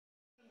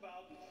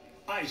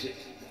Isaac.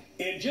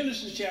 In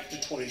Genesis chapter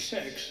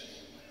 26,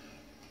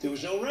 there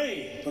was no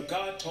rain, but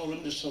God told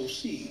him to sow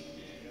seed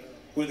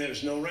where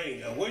there's no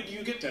rain. Now, where do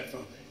you get that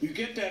from? You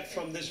get that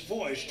from this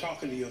voice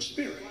talking to your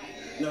spirit.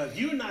 Now, if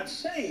you're not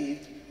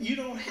saved, you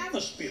don't have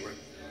a spirit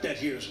that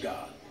hears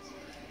God.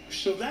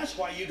 So that's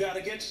why you got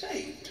to get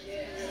saved.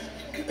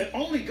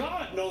 Only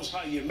God knows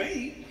how you're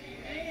made.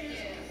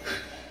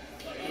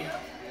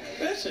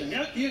 Listen,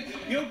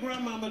 your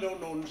grandmama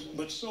don't know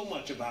but so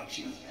much about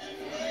you.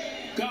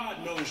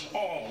 God knows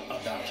all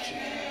about you.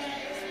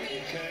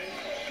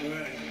 Okay?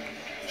 Right.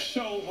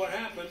 So what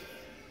happened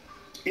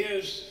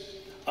is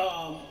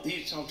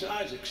he talked to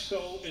Isaac.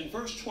 So in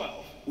verse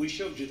 12, we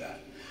showed you that.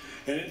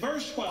 And in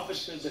verse 12 it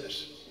said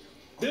this.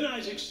 Then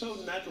Isaac sowed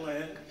in that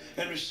land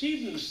and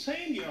received in the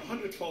same year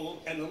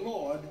 100-fold, and the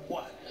Lord,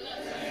 what?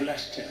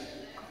 Blessed him.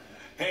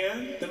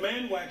 And the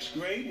man waxed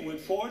great and went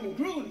forward and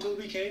grew until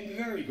he became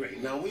very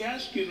great. Now we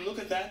ask you to look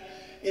at that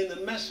in the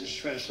Message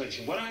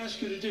translation. What I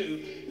ask you to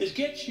do is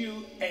get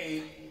you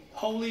a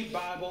Holy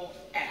Bible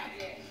app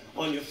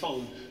on your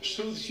phone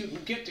so that you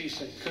can get these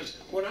things. Because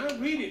when I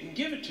read it and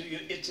give it to you,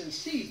 it's in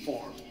seed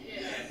form.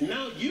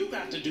 Now you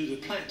got to do the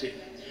planting.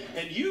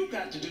 And you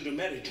got to do the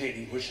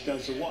meditating, which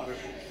does the watering,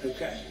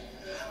 okay?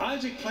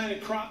 Isaac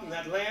planted crop in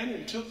that land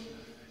and took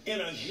in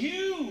a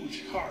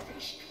huge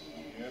harvest.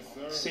 Yes,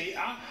 sir. See,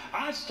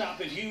 I stop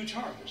at huge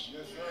harvest.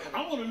 Yes, sir.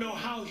 I want to know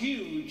how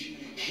huge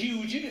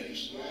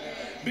is.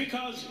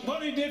 Because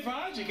what he did for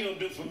Isaac, he'll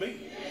do for me.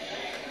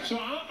 So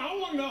I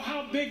want to know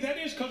how big that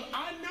is, because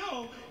I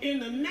know in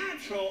the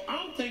natural,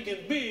 I'm thinking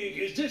big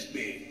is this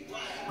big.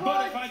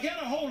 But if I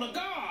get a hold of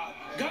God,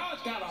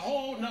 God's got a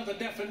whole nother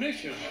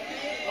definition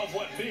of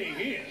what big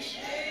is.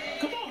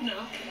 Come on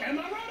now. Am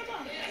I right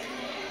about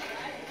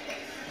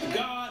it?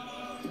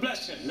 God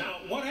bless him. Now,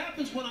 what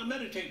happens when I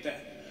meditate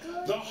that?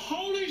 The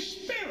Holy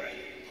Spirit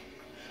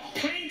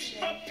paints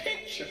a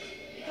picture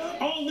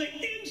on the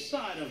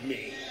inside of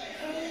me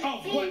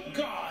of what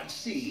God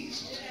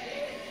sees.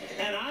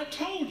 And I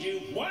told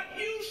you, what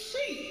you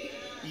see,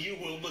 you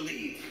will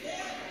believe.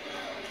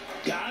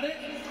 Got it?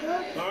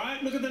 All right,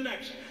 look at the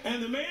next.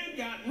 And the man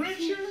got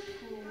richer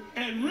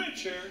and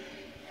richer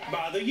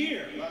by the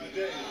year.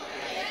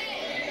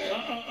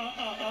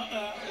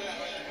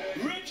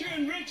 Richer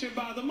and richer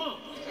by the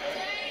month.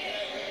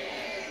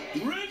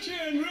 Richer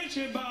and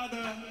richer by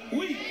the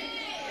week.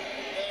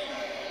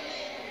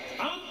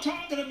 I'm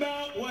talking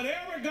about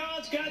whatever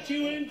God's got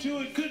you into.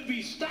 It could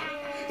be stock,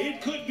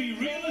 it could be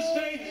real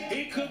estate,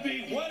 it could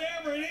be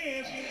whatever it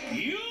is.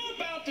 You're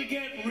about to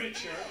get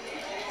richer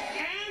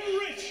and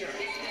richer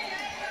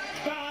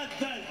by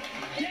the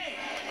day.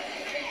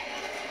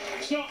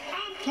 So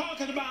I'm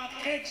talking about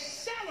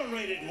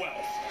accelerated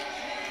wealth.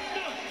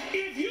 Now,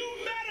 if you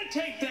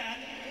meditate that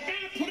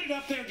and put it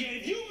up there again,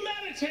 if you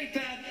meditate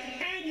that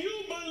and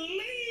you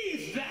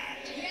believe that,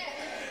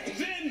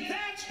 then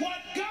that's what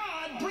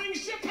God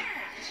brings to pass.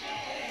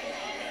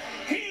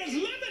 He is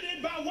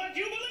limited by what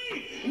you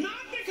believe.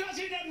 Not because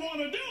he doesn't want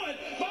to do it,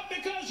 but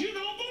because you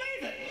don't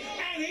believe it.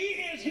 And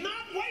he is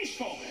not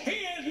wasteful.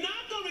 He is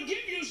not going to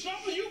give you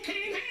something you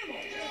can't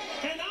handle.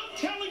 And I'm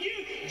telling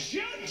you,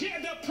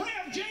 the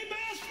prayer of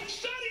Jabez,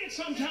 study it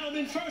sometime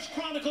in 1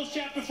 Chronicles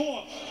chapter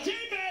 4.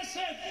 Jabez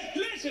said,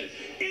 listen,